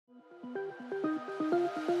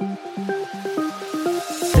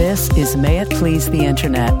This is May It Please the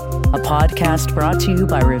Internet, a podcast brought to you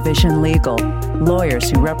by Revision Legal, lawyers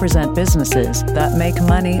who represent businesses that make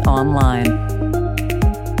money online.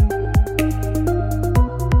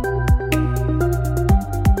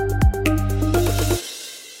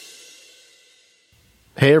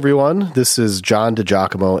 Hey everyone, this is John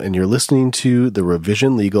DiGiacomo, and you're listening to the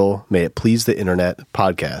Revision Legal May It Please the Internet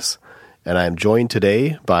podcast. And I'm joined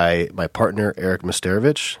today by my partner, Eric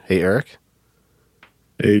Misterovich. Hey, Eric.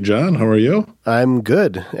 Hey, John. How are you? I'm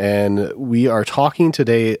good. And we are talking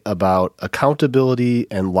today about accountability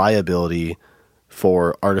and liability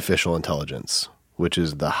for artificial intelligence, which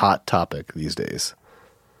is the hot topic these days.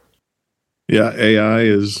 Yeah, AI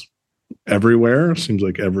is everywhere. Seems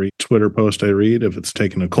like every Twitter post I read, if it's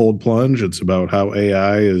taken a cold plunge, it's about how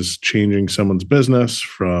AI is changing someone's business,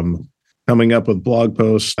 from coming up with blog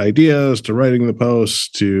post ideas to writing the posts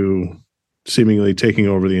to seemingly taking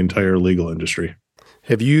over the entire legal industry.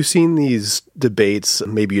 Have you seen these debates?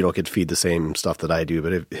 Maybe you don't get to feed the same stuff that I do,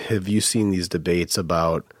 but have you seen these debates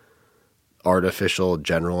about artificial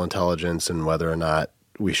general intelligence and whether or not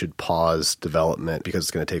we should pause development because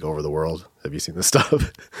it's going to take over the world? Have you seen this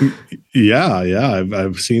stuff? Yeah.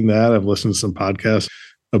 I've seen that. I've listened to some podcasts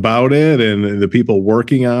about it and the people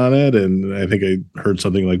working on it. And I think I heard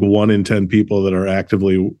something like 1 in 10 people that are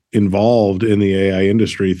actively involved in the AI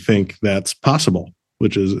industry think that's possible,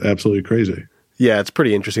 which is absolutely crazy. Yeah, it's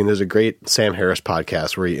pretty interesting. There's a great Sam Harris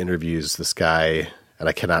podcast where he interviews this guy, and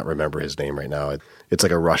I cannot remember his name right now. It's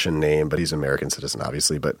like a Russian name, but he's an American citizen,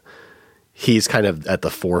 obviously. But he's kind of at the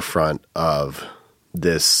forefront of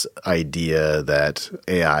this idea that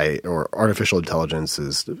AI or artificial intelligence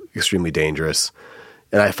is extremely dangerous.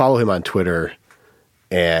 And I follow him on Twitter,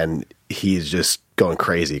 and he's just going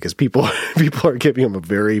crazy because people are giving him a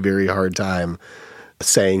very, very hard time,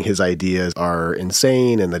 saying his ideas are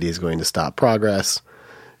insane and that he's going to stop progress.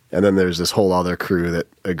 And then there's this whole other crew that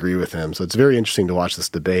agree with him. So it's very interesting to watch this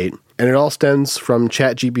debate. And it all stems from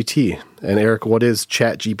ChatGPT. And Eric, what is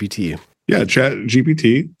ChatGPT? Yeah,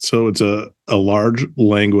 ChatGPT. So it's a large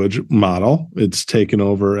language model. It's taken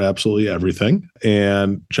over absolutely everything.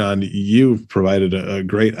 And John, you've provided a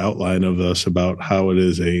great outline of this about how it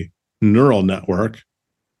is a neural network.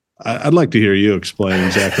 I'd like to hear you explain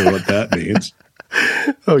exactly what that means.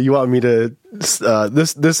 Oh, you want me to?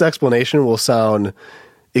 This explanation will sound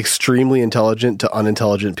extremely intelligent to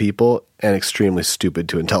unintelligent people and extremely stupid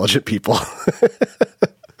to intelligent people.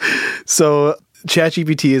 So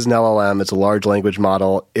ChatGPT is an LLM. It's a large language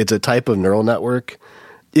model. It's a type of neural network.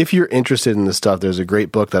 If you're interested in this stuff, there's a great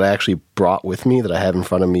book that I actually brought with me that I have in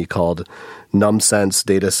front of me called Numbsense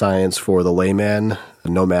Data Science for the Layman,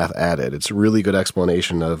 No Math Added. It's a really good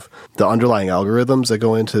explanation of the underlying algorithms that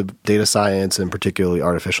go into data science and particularly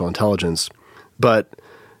artificial intelligence. But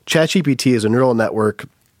ChatGPT is a neural network,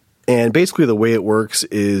 and basically the way it works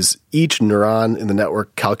is each neuron in the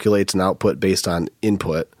network calculates an output based on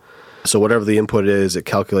input. So whatever the input is, it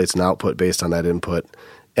calculates an output based on that input.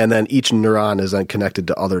 And then each neuron is then connected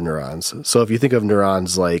to other neurons. So if you think of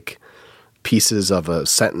neurons like pieces of a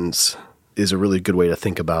sentence is a really good way to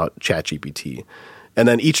think about ChatGPT. And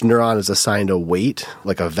then each neuron is assigned a weight,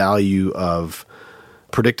 like a value of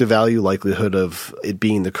predictive value, likelihood of it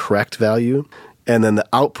being the correct value. And then the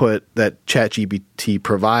output that ChatGPT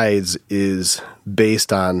provides is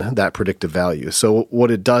based on that predictive value. So what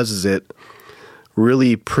it does is it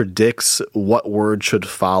really predicts what word should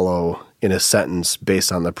follow in a sentence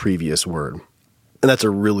based on the previous word. And that's a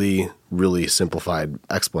really, really simplified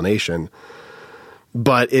explanation.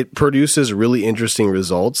 But it produces really interesting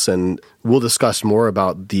results, and we'll discuss more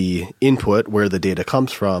about the input, where the data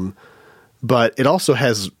comes from. But it also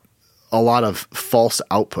has a lot of false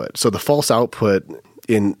output. So the false output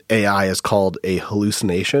in AI is called a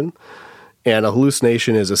hallucination. And a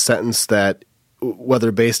hallucination is a sentence that,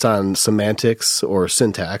 whether based on semantics or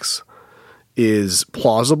syntax, is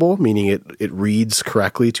plausible, meaning it reads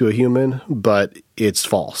correctly to a human, but it's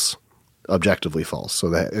false, objectively false, so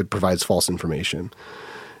that it provides false information.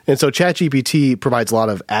 And so ChatGPT provides a lot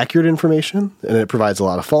of accurate information, and it provides a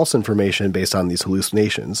lot of false information based on these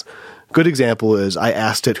hallucinations. Good example is I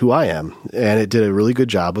asked it who I am, and it did a really good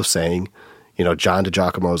job of saying, John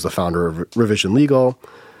DiGiacomo is the founder of Revision Legal.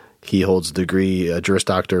 He holds a degree, a Juris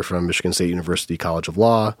Doctor from Michigan State University College of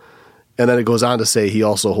Law. And then it goes on to say he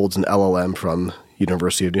also holds an LLM from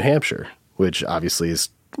University of New Hampshire, which obviously is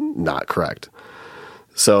not correct.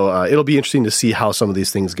 So it'll be interesting to see how some of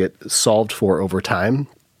these things get solved for over time.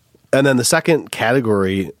 And then the second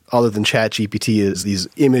category, other than ChatGPT, is these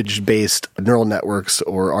image-based neural networks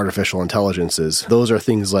or artificial intelligences. Those are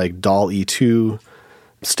things like DALL-E 2,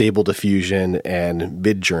 Stable Diffusion, and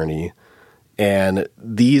Midjourney. And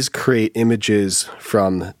these create images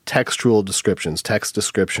from textual descriptions, text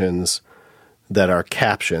descriptions that are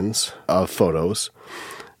captions of photos.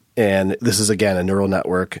 And this is, again, a neural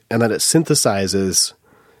network. And then it synthesizes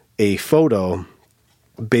a photo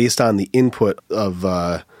based on the input of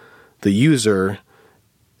the user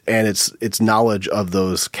and its knowledge of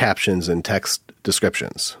those captions and text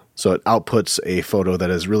descriptions. So it outputs a photo that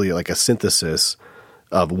is really like a synthesis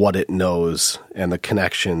of what it knows and the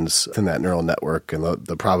connections in that neural network and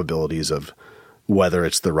the probabilities of whether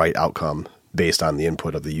it's the right outcome based on the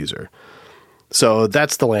input of the user. So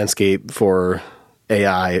that's the landscape for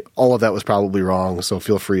AI. All of that was probably wrong, so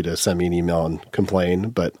feel free to send me an email and complain.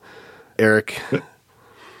 But Eric,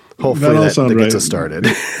 hopefully that gets us started.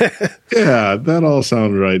 Yeah, that all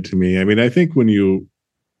sounds right to me. I mean, I think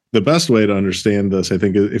the best way to understand this, I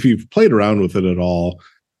think, if you've played around with it at all,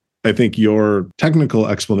 I think your technical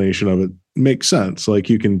explanation of it makes sense. Like,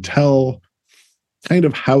 you can tell kind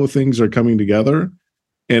of how things are coming together.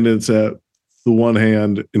 And it's at the one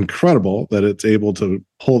hand incredible that it's able to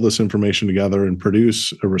pull this information together and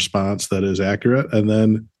produce a response that is accurate. And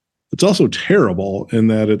then it's also terrible in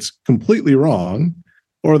that it's completely wrong,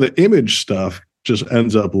 or the image stuff just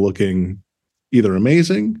ends up looking either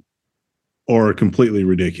amazing or completely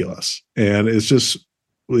ridiculous. And it's just,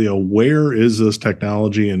 where is this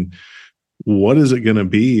technology and what is it going to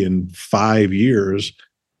be in 5 years?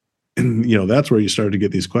 And, that's where you start to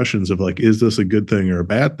get these questions of like, is this a good thing or a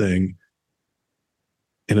bad thing?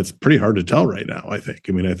 And it's pretty hard to tell right now, I think.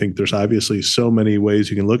 I mean, I think there's obviously so many ways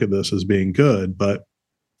you can look at this as being good, but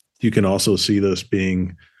you can also see this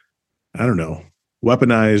being, I don't know,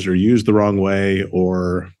 weaponized or used the wrong way,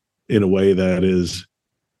 or in a way that is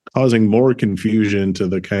causing more confusion to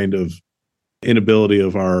the kind of inability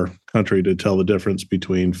of our country to tell the difference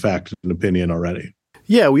between fact and opinion already.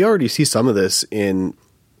 Yeah, we already see some of this in,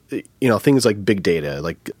 things like big data,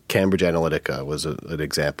 like Cambridge Analytica was an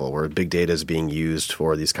example where big data is being used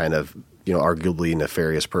for these kind of, arguably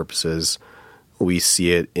nefarious purposes. We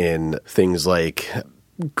see it in things like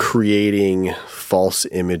creating false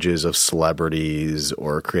images of celebrities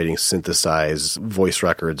or creating synthesized voice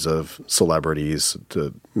records of celebrities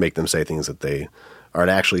to make them say things that they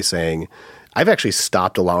aren't actually saying. I've actually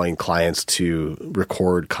stopped allowing clients to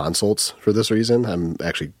record consults for this reason. I'm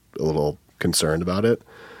actually a little concerned about it,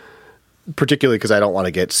 particularly because I don't want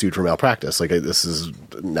to get sued for malpractice. Like, this is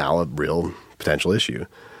now a real potential issue.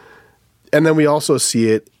 And then we also see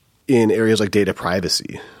it in areas like data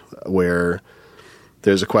privacy, where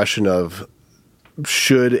there's a question of,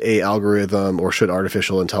 should a algorithm or should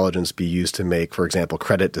artificial intelligence be used to make, for example,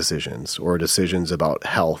 credit decisions or decisions about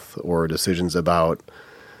health or decisions about,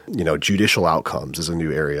 judicial outcomes is a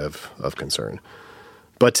new area of concern.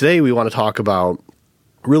 But today we want to talk about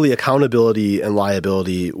really accountability and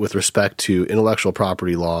liability with respect to intellectual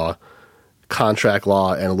property law, contract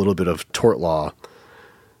law, and a little bit of tort law.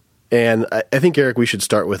 And I think, Eric, we should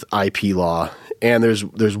start with IP law. And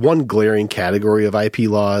there's one glaring category of IP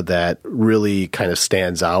law that really kind of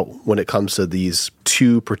stands out when it comes to these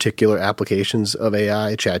two particular applications of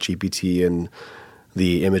AI, ChatGPT and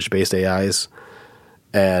the image-based AIs,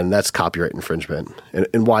 and that's copyright infringement.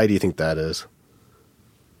 And why do you think that is?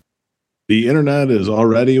 The internet is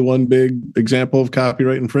already one big example of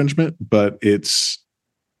copyright infringement, but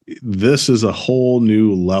this is a whole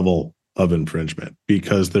new level of infringement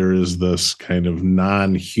because there is this kind of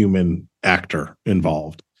non-human actor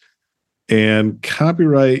involved. And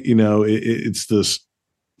copyright, it's this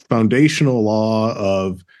foundational law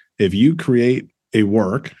of, if you create a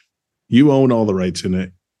work, you own all the rights in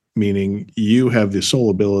it, meaning you have the sole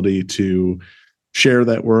ability to share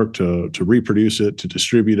that work, to reproduce it, to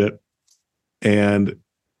distribute it. And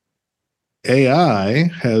AI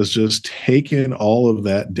has just taken all of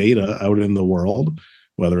that data out in the world,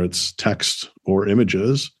 whether it's text or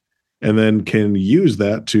images, and then can use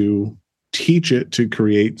that to teach it to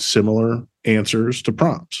create similar answers to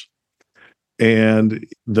prompts. And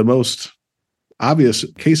the most obvious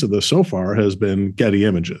case of this so far has been Getty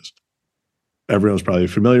Images. Everyone's probably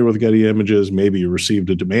familiar with Getty Images. Maybe you received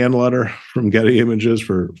a demand letter from Getty Images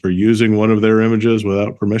for using one of their images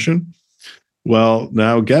without permission. Well,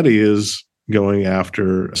 now Getty is going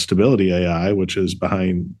after Stability AI, which is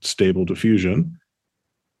behind Stable Diffusion,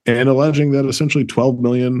 and alleging that essentially 12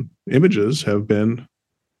 million images have been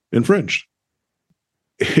infringed.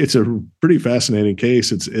 It's a pretty fascinating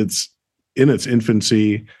case. It's in its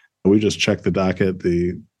infancy. We just checked the docket.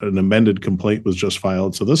 An amended complaint was just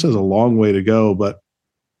filed. So this has a long way to go. But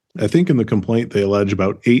I think in the complaint, they allege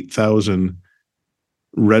about 8,000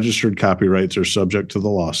 registered copyrights are subject to the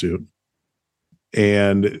lawsuit.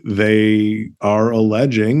 And they are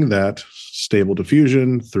alleging that Stable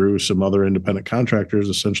Diffusion, through some other independent contractors,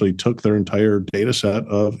 essentially took their entire data set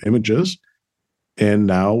of images and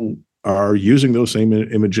now are using those same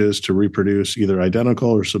images to reproduce either identical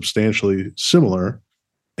or substantially similar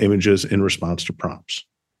images in response to prompts.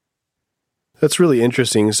 That's really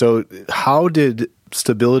interesting. So how did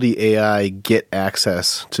Stability AI get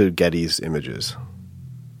access to Getty's images?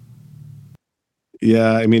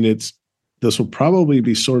 Yeah, I mean, this will probably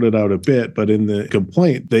be sorted out a bit, but in the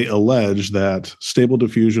complaint, they allege that Stable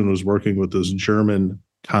Diffusion was working with this German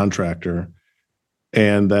contractor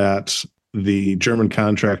and that the German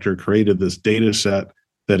contractor created this data set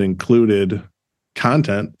that included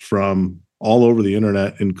content from all over the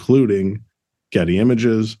internet, including Getty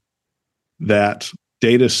images. That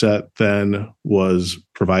data set then was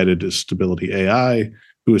provided to Stability AI,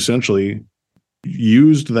 who essentially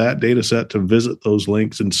used that data set to visit those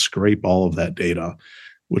links and scrape all of that data,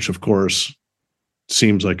 which of course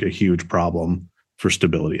seems like a huge problem for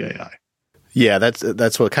Stability AI. Yeah,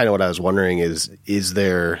 that's what I was wondering is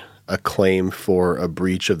there a claim for a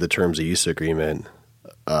breach of the terms of use agreement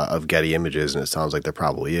of Getty images? And it sounds like there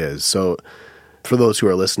probably is. So for those who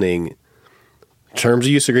are listening, terms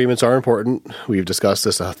of use agreements are important. We've discussed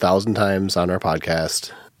this 1,000 times on our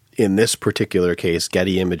podcast. In this particular case,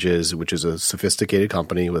 Getty Images, which is a sophisticated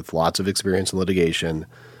company with lots of experience in litigation,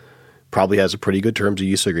 probably has a pretty good terms of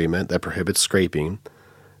use agreement that prohibits scraping.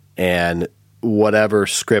 And whatever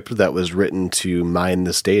script that was written to mine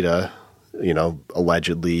this data,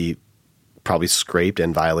 allegedly probably scraped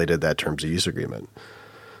and violated that terms of use agreement.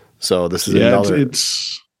 So this is another...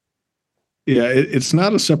 It's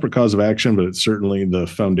not a separate cause of action, but it's certainly the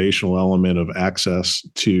foundational element of access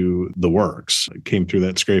to the works. It came through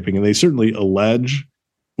that scraping, and they certainly allege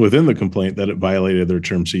within the complaint that it violated their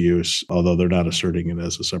terms of use, although they're not asserting it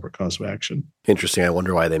as a separate cause of action. Interesting. I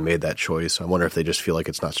wonder why they made that choice. I wonder if they just feel like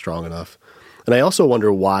it's not strong enough. And I also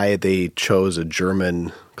wonder why they chose a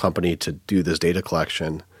German company to do this data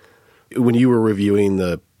collection. When you were reviewing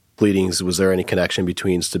the pleadings, was there any connection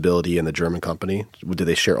between Stability and the German company? Did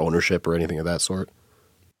they share ownership or anything of that sort?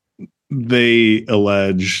 They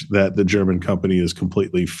allege that the German company is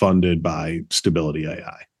completely funded by Stability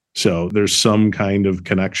AI. So there's some kind of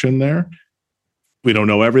connection there. We don't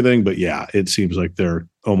know everything, but yeah, it seems like they're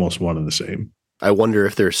almost one and the same. I wonder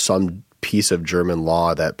if there's some piece of German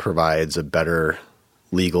law that provides a better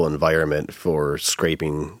legal environment for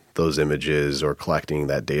scraping those images or collecting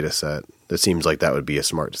that data set. It seems like that would be a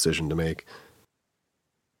smart decision to make.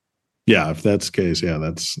 Yeah, if that's the case,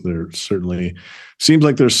 there certainly seems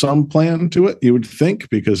like there's some plan to it, you would think,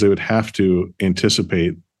 because they would have to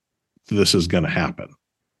anticipate this is going to happen.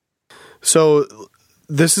 So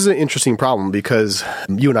this is an interesting problem because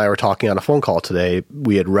you and I were talking on a phone call today.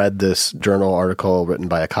 We had read this journal article written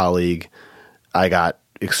by a colleague. I got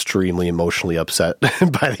extremely emotionally upset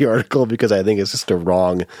by the article because I think it's just a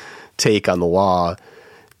wrong take on the law.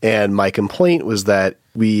 And my complaint was that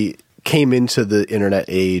we came into the internet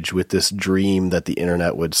age with this dream that the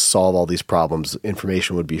internet would solve all these problems.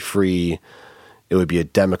 Information would be free. It would be a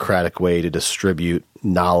democratic way to distribute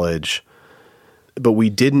knowledge. But we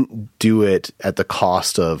didn't do it at the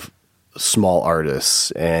cost of small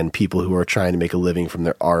artists and people who are trying to make a living from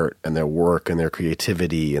their art and their work and their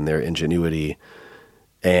creativity and their ingenuity.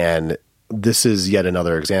 And this is yet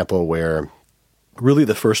another example where really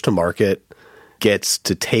the first to market gets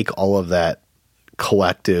to take all of that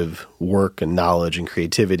collective work and knowledge and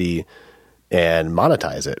creativity and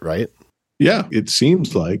monetize it, right? Yeah, it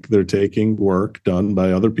seems like they're taking work done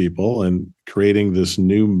by other people and creating this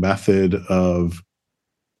new method of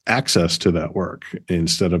access to that work.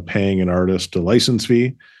 Instead of paying an artist a license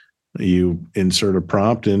fee, you insert a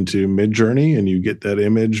prompt into Midjourney and you get that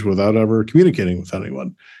image without ever communicating with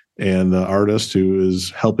anyone. And the artist who is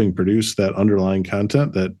helping produce that underlying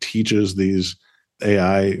content that teaches these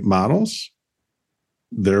AI models,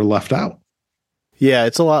 they're left out. Yeah,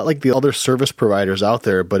 it's a lot like the other service providers out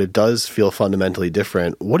there, but it does feel fundamentally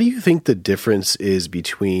different. What do you think the difference is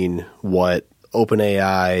between what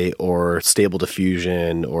OpenAI or Stable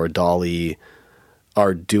Diffusion or DALL-E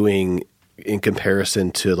are doing in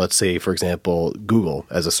comparison to, let's say, for example, Google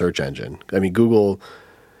as a search engine? I mean, Google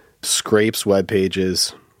scrapes web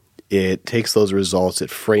pages. It takes those results,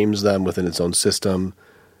 it frames them within its own system.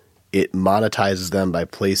 It monetizes them by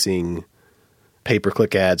placing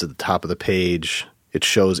pay-per-click ads at the top of the page. It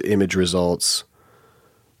shows image results.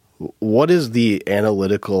 What is the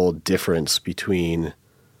analytical difference between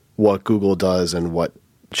what Google does and what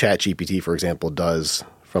ChatGPT, for example, does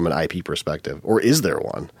from an IP perspective? Or is there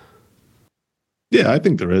one? Yeah, I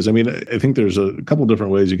think there is. I mean, I think there's a couple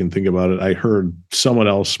different ways you can think about it. I heard someone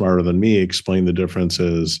else smarter than me explain the difference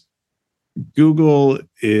is Google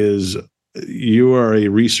is, you are a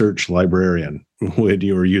research librarian when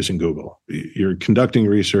you are using Google. You're conducting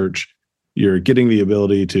research. You're getting the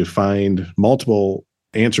ability to find multiple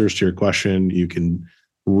answers to your question. You can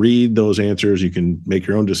read those answers. You can make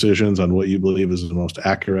your own decisions on what you believe is the most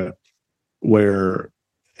accurate. Where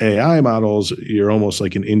AI models, you're almost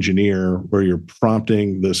like an engineer where you're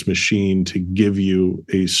prompting this machine to give you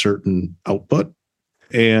a certain output.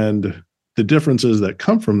 And the differences that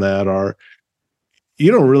come from that are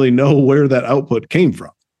you don't really know where that output came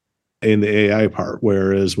from in the AI part.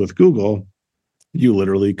 Whereas with Google, you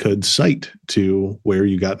literally could cite to where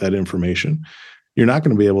you got that information. You're not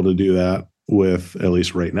going to be able to do that with, at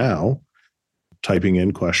least right now, typing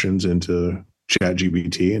in questions into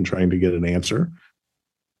ChatGPT and trying to get an answer.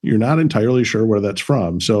 You're not entirely sure where that's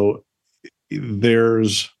from. So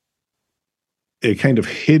there's a kind of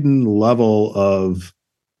hidden level of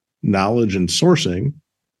knowledge and sourcing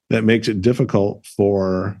that makes it difficult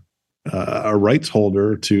for a rights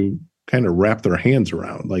holder to kind of wrap their hands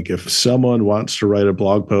around. Like if someone wants to write a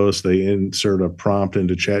blog post, they insert a prompt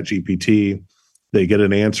into ChatGPT, they get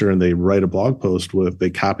an answer and they write a blog post with, they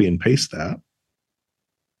copy and paste that.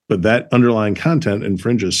 But that underlying content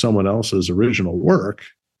infringes someone else's original work.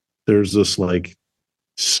 There's this like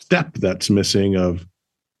step that's missing of,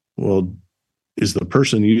 well, is the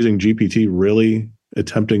person using GPT really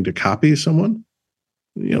attempting to copy someone?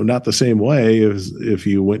 You know, not the same way as if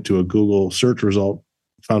you went to a Google search result,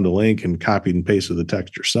 found a link and copied and pasted the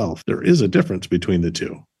text yourself. There is a difference between the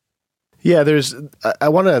two. Yeah, I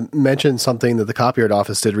want to mention something that the Copyright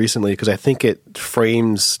Office did recently because I think it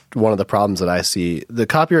frames one of the problems that I see. The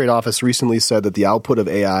Copyright Office recently said that the output of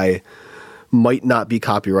AI might not be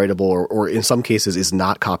copyrightable or in some cases is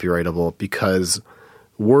not copyrightable because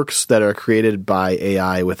works that are created by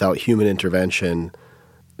AI without human intervention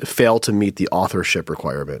fail to meet the authorship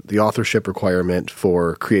requirement. The authorship requirement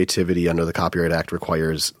for creativity under the Copyright Act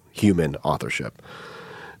requires human authorship.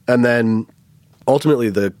 And then ultimately,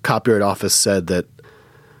 the Copyright Office said that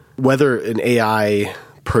whether an AI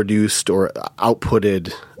produced or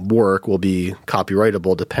outputted work will be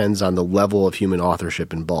copyrightable depends on the level of human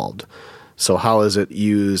authorship involved. So how is it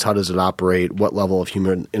used? How does it operate? What level of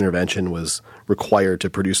human intervention was required to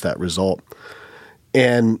produce that result?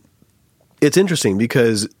 And it's interesting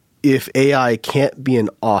because if AI can't be an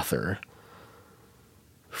author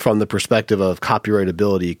from the perspective of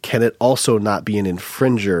copyrightability, can it also not be an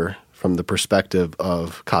infringer from the perspective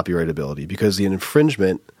of copyrightability? Because the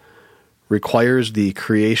infringement requires the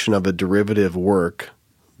creation of a derivative work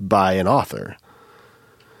by an author.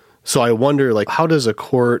 So I wonder, like, how does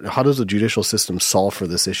the judicial system solve for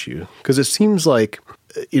this issue? Because it seems like,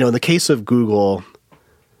 in the case of Google,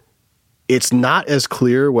 it's not as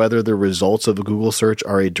clear whether the results of a Google search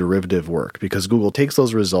are a derivative work because Google takes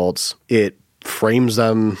those results, it frames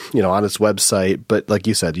them, on its website. But like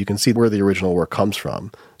you said, you can see where the original work comes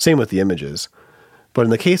from. Same with the images. But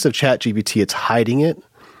in the case of ChatGPT, it's hiding it.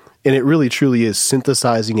 And it really truly is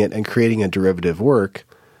synthesizing it and creating a derivative work.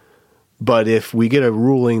 But if we get a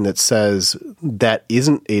ruling that says that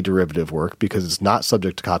isn't a derivative work because it's not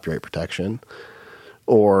subject to copyright protection,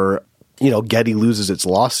 or, Getty loses its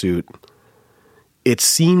lawsuit, it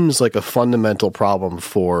seems like a fundamental problem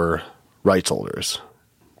for rights holders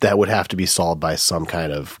that would have to be solved by some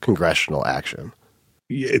kind of congressional action.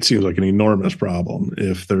 It seems like an enormous problem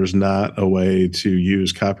if there's not a way to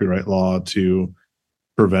use copyright law to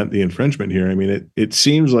prevent the infringement here. I mean, it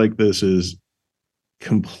seems like this is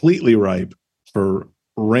completely ripe for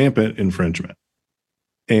rampant infringement.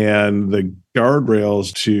 And the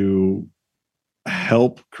guardrails to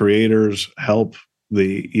help creators, help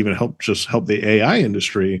the AI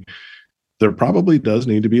industry, there probably does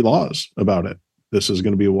need to be laws about it. This is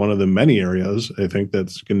going to be one of the many areas I think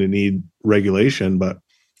that's going to need regulation. But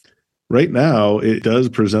right now, it does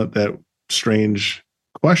present that strange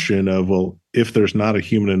question of, well, if there's not a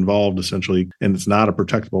human involved, essentially, and it's not a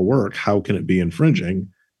protectable work, how can it be infringing?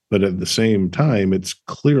 But at the same time, it's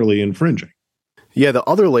clearly infringing. Yeah, the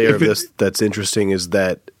other layer of this that's interesting is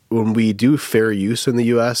that when we do fair use in the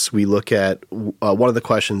U.S., we look at one of the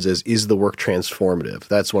questions is the work transformative?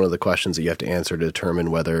 That's one of the questions that you have to answer to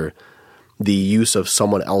determine whether the use of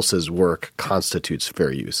someone else's work constitutes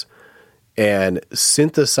fair use. And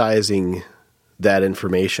synthesizing that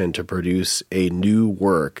information to produce a new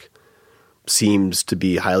work seems to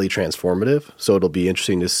be highly transformative. So it'll be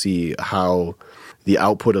interesting to see how the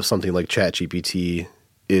output of something like ChatGPT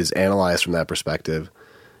is analyzed from that perspective.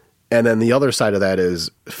 And then the other side of that is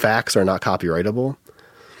facts are not copyrightable.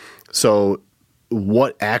 So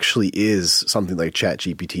what actually is something like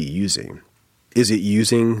ChatGPT using? Is it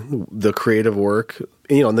using the creative work?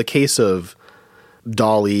 In the case of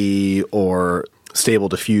DALL-E or Stable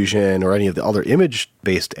Diffusion or any of the other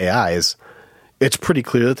image-based AIs, it's pretty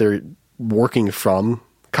clear that they're working from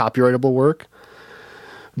copyrightable work.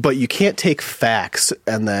 But you can't take facts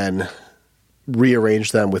and then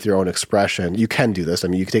rearrange them with your own expression. You can do this. I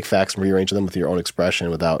mean, you can take facts and rearrange them with your own expression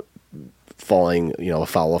without falling,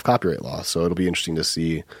 afoul of copyright law. So it'll be interesting to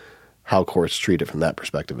see how courts treat it from that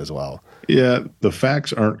perspective as well. Yeah, the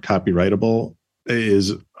facts aren't copyrightable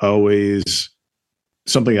is always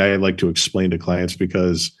something I like to explain to clients,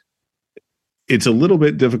 because it's a little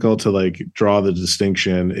bit difficult to draw the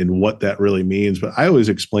distinction in what that really means. But I always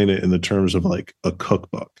explain it in the terms of a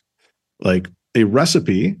cookbook. A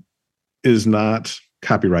recipe is not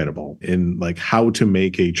copyrightable in how to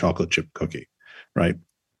make a chocolate chip cookie, right?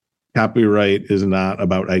 Copyright is not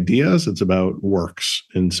about ideas, it's about works.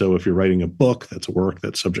 And so if you're writing a book, that's a work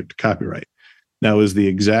that's subject to copyright. Now, is the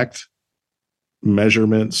exact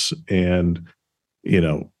measurements and,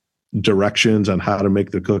 directions on how to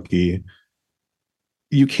make the cookie,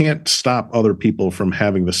 you can't stop other people from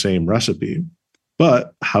having the same recipe,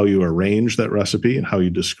 but how you arrange that recipe and how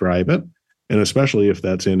you describe it, and especially if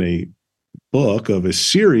that's in a book of a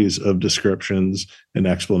series of descriptions and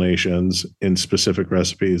explanations in specific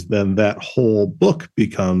recipes, then that whole book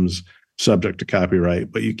becomes subject to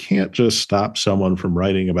copyright. But you can't just stop someone from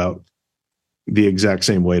writing about the exact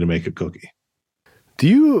same way to make a cookie. Do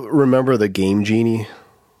you remember the Game Genie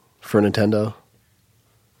for Nintendo?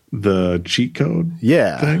 The cheat code?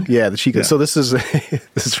 Yeah. Thing? Yeah, the cheat code. Yeah. So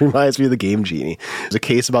this reminds me of the Game Genie. There's a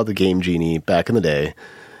case about the Game Genie back in the day.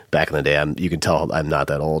 You can tell I'm not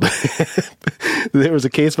that old. There was a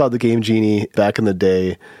case about the Game Genie back in the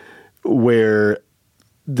day where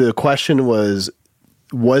the question was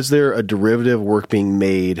there a derivative work being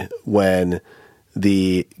made when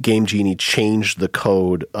the Game Genie changed the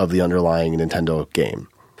code of the underlying Nintendo game?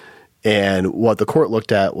 And what the court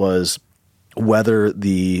looked at was whether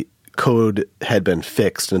the code had been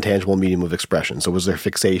fixed in a tangible medium of expression. So was there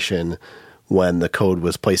fixation when the code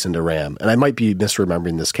was placed into RAM? And I might be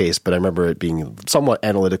misremembering this case, but I remember it being somewhat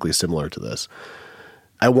analytically similar to this.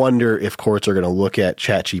 I wonder if courts are going to look at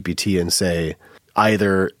ChatGPT and say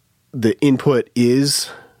either the input is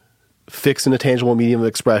fixed in a tangible medium of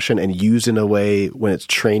expression and used in a way when it's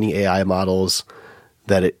training AI models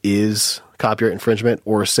that it is copyright infringement,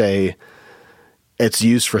 or say it's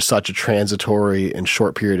used for such a transitory and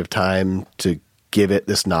short period of time to give it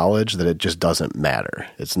this knowledge that it just doesn't matter.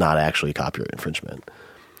 It's not actually copyright infringement.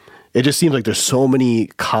 It just seems like there's so many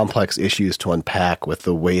complex issues to unpack with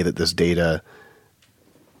the way that this data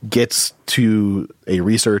gets to a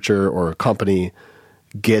researcher or a company,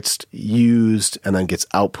 gets used, and then gets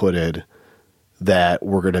outputted, that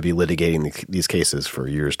we're going to be litigating these cases for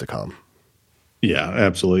years to come. Yeah,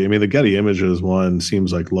 absolutely. I mean, the Getty Images one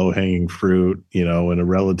seems like low-hanging fruit, in a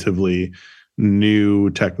relatively new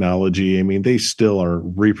technology. I mean, they still are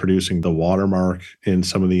reproducing the watermark in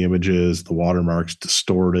some of the images. The watermark's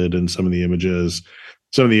distorted in some of the images.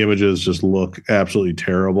 Some of the images just look absolutely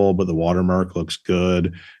terrible, but the watermark looks good.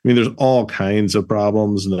 I mean, there's all kinds of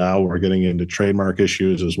problems. Now we're getting into trademark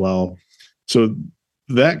issues as well. So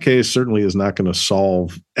that case certainly is not going to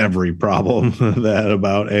solve every problem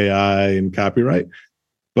about AI and copyright,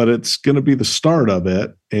 but it's going to be the start of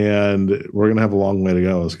it, and we're going to have a long way to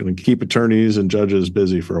go. It's going to keep attorneys and judges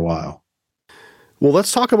busy for a while. Well,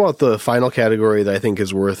 let's talk about the final category that I think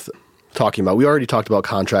is worth talking about. We already talked about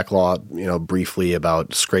contract law, briefly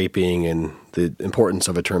about scraping and the importance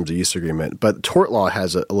of a terms of use agreement, but tort law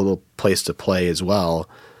has a little place to play as well.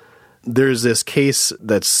 There's this case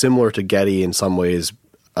that's similar to Getty in some ways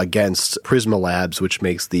against Prisma Labs, which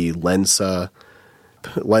makes the Lensa.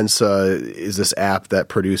 Lensa is this app that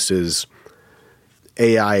produces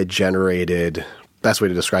AI-generated, best way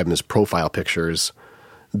to describe them is profile pictures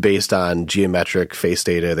based on geometric face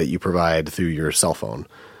data that you provide through your cell phone.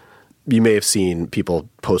 You may have seen people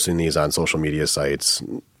posting these on social media sites.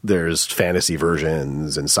 There's fantasy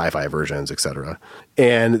versions and sci-fi versions, etc.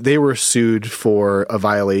 And they were sued for a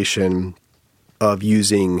violation of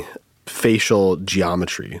using facial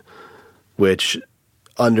geometry, which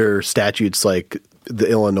under statutes like the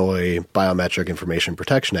Illinois Biometric Information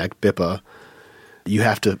Protection Act, BIPA, you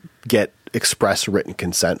have to get express written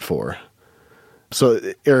consent for. So,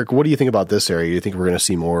 Eric, what do you think about this area? Do you think we're going to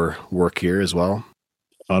see more work here as well?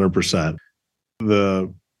 100%.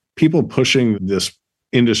 The people pushing this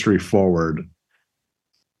industry forward,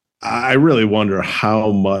 I really wonder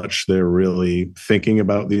how much they're really thinking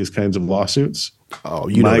about these kinds of lawsuits. Oh,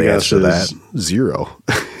 you know the answer to that. Zero.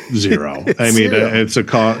 zero. I mean, it's a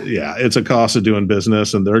cost. Yeah, it's a cost of doing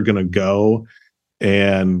business, and they're going to go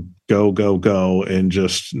and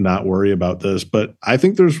just not worry about this. But I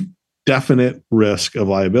think there's definite risk of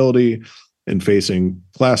liability and facing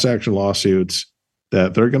class action lawsuits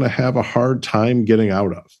that they're going to have a hard time getting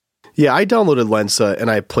out of. Yeah, I downloaded Lensa and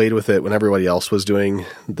I played with it when everybody else was doing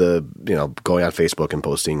going on Facebook and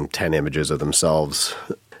posting 10 images of themselves.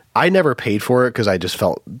 I never paid for it because I just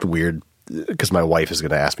felt weird because my wife is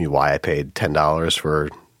going to ask me why I paid $10 for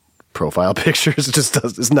profile pictures.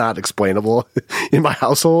 It's not explainable in my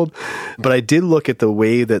household. But I did look at the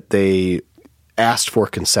way that they asked for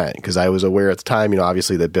consent because I was aware at the time,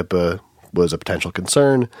 obviously that BIPA was a potential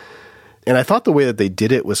concern. And I thought the way that they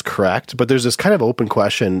did it was correct, but there's this kind of open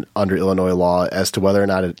question under Illinois law as to whether or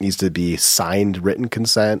not it needs to be signed written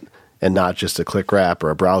consent and not just a click wrap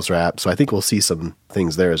or a browse wrap. So I think we'll see some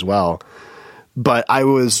things there as well. But I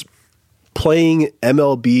was playing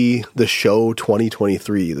MLB The Show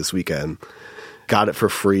 2023 this weekend. Got it for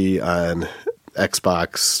free on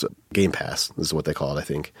Xbox Game Pass. This is what they call it, I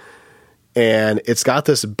think. And it's got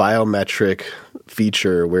this biometric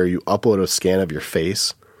feature where you upload a scan of your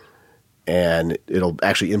face and it'll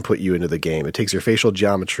actually input you into the game. It takes your facial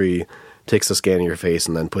geometry, takes a scan of your face,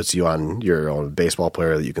 and then puts you on your own baseball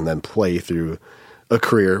player that you can then play through a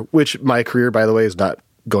career, which my career, by the way, is not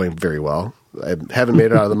going very well. I haven't made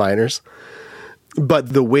it out of the minors.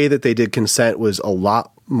 But the way that they did consent was a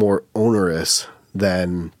lot more onerous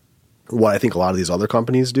than what I think a lot of these other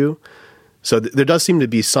companies do. So there does seem to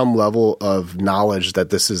be some level of knowledge that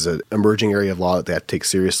this is an emerging area of law that they have to take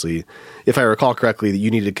seriously. If I recall correctly, that you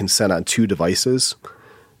needed consent on 2 devices,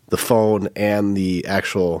 the phone and the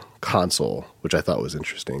actual console, which I thought was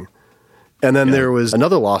interesting. And then there was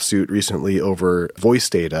another lawsuit recently over voice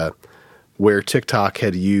data where TikTok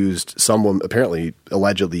had used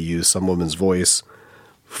allegedly used some woman's voice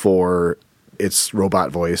for its robot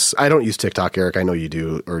voice. I don't use TikTok, Eric. I know you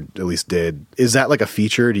do, or at least did. Is that like a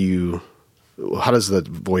feature? How does the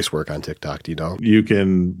voice work on TikTok? Do you know? You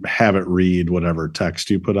can have it read whatever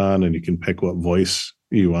text you put on, and you can pick what voice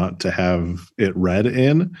you want to have it read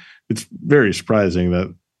in. It's very surprising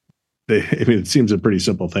that it seems a pretty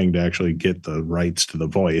simple thing to actually get the rights to the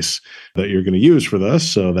voice that you're going to use for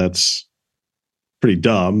this. So that's pretty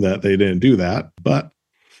dumb that they didn't do that, but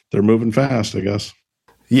they're moving fast, I guess.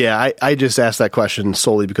 Yeah, I just asked that question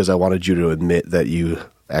solely because I wanted you to admit that you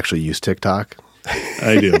actually use TikTok.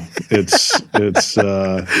 I do. It's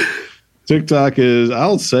TikTok is,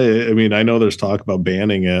 I'll say, I know there's talk about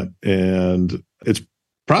banning it, and it's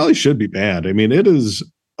probably should be banned. It is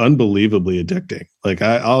unbelievably addicting. Like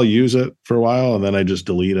I'll use it for a while and then I just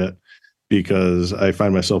delete it because I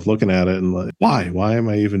find myself looking at it and like, why am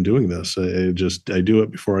I even doing this? I do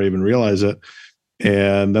it before I even realize it.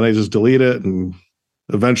 And then I just delete it, and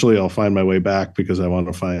eventually I'll find my way back because I want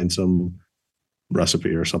to find some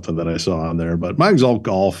recipe or something that I saw on there. But mine's all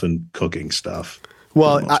golf and cooking stuff.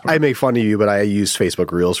 Well, I make fun of you, but I use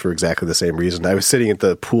Facebook Reels for exactly the same reason. I was sitting at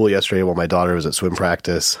the pool yesterday while my daughter was at swim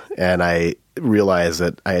practice, and I realized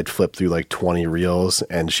that I had flipped through like 20 reels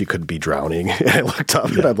and she could be drowning. And I looked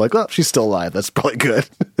up and I'm like, well, she's still alive. That's probably good.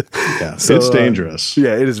 Yeah, so it's dangerous.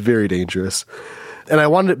 Yeah, it is very dangerous. And I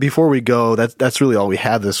wanted, before we go, that's really all we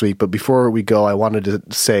have this week. But before we go, I wanted to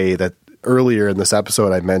say that earlier in this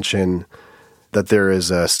episode, I mentioned that there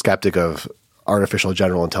is a skeptic of artificial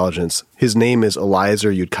general intelligence. His name is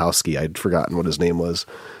Eliezer Yudkowsky. I'd forgotten what his name was.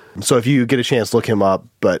 So if you get a chance, look him up.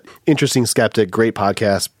 But interesting skeptic, great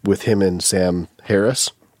podcast with him and Sam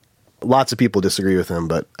Harris. Lots of people disagree with him,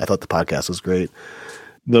 but I thought the podcast was great.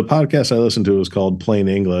 The podcast I listened to was called Plain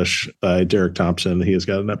English by Derek Thompson. He has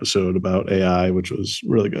got an episode about AI, which was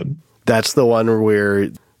really good. That's the one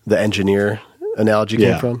where the engineer analogy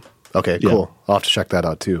came from? Okay, cool. I'll have to check that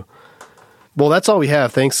out too. Well, that's all we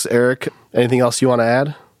have. Thanks, Eric. Anything else you want to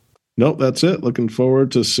add? Nope, that's it. Looking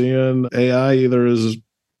forward to seeing AI either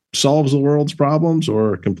solves the world's problems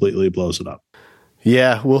or completely blows it up.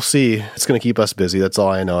 Yeah, we'll see. It's going to keep us busy. That's all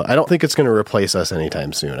I know. I don't think it's going to replace us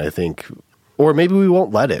anytime soon. I think, or maybe we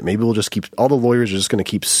won't let it. Maybe we'll just all the lawyers are just going to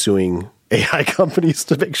keep suing AI companies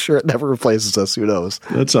to make sure it never replaces us. Who knows?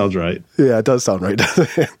 That sounds right. Yeah, it does sound right.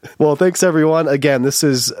 Well, thanks everyone. Again, this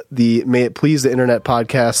is the May It Please the Internet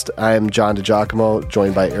podcast. I'm John DiGiacomo,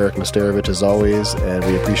 joined by Eric Nesterovich as always, and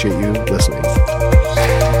we appreciate you listening.